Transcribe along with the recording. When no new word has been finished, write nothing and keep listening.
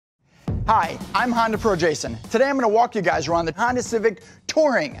Hi, I'm Honda Pro Jason. Today I'm going to walk you guys around the Honda Civic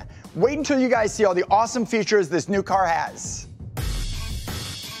Touring. Wait until you guys see all the awesome features this new car has.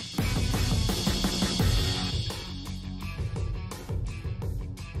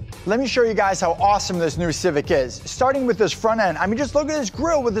 Let me show you guys how awesome this new Civic is. Starting with this front end, I mean, just look at this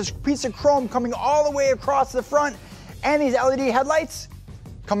grille with this piece of chrome coming all the way across the front, and these LED headlights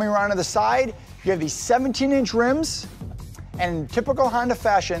coming around to the side. You have these 17-inch rims, and in typical Honda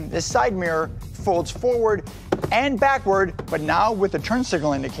fashion, this side mirror folds forward and backward, but now with a turn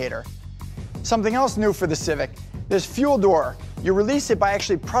signal indicator. Something else new for the Civic, this fuel door. You release it by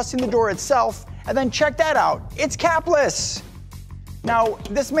actually pressing the door itself, and then check that out, it's capless. Now,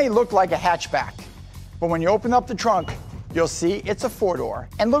 this may look like a hatchback, but when you open up the trunk, you'll see it's a four-door.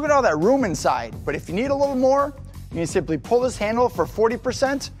 And look at all that room inside, but if you need a little more, you can simply pull this handle for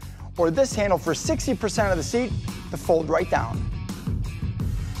 40%, or this handle for 60% of the seat to fold right down.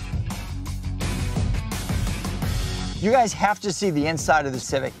 You guys have to see the inside of the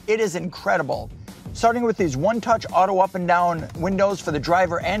Civic. It is incredible. Starting with these one-touch auto up and down windows for the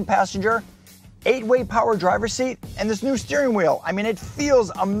driver and passenger, 8-way power driver's seat, and this new steering wheel. I mean, it feels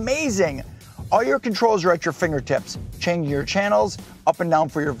amazing. All your controls are at your fingertips, changing your channels, up and down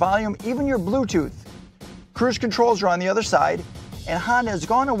for your volume, even your Bluetooth. Cruise controls are on the other side, and Honda has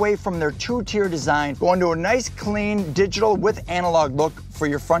gone away from their two-tier design, going to a nice, clean, digital with analog look for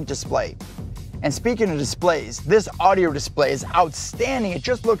your front display. And speaking of displays, this audio display is outstanding. It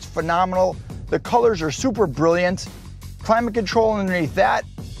just looks phenomenal. The colors are super brilliant. Climate control underneath that.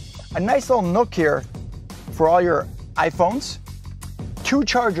 A nice little nook here for all your iPhones. 2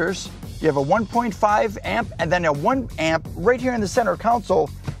 chargers. You have a 1.5 amp and then a 1 amp right here in the center console.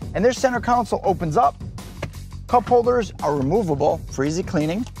 And this center console opens up. Cup holders are removable for easy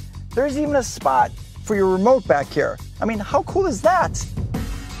cleaning. There's even a spot for your remote back here. I mean, how cool is that?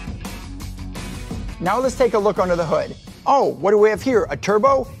 Now let's take a look under the hood. Oh, what do we have here? A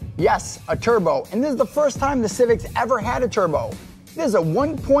turbo? Yes, a turbo. And this is the first time the Civic's ever had a turbo. This is a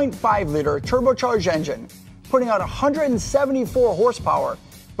 1.5 liter turbocharged engine, putting out 174 horsepower,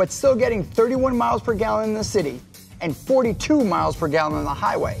 but still getting 31 miles per gallon in the city and 42 miles per gallon on the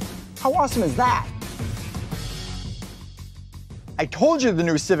highway. How awesome is that? I told you the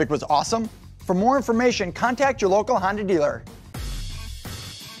new Civic was awesome. For more information, contact your local Honda dealer.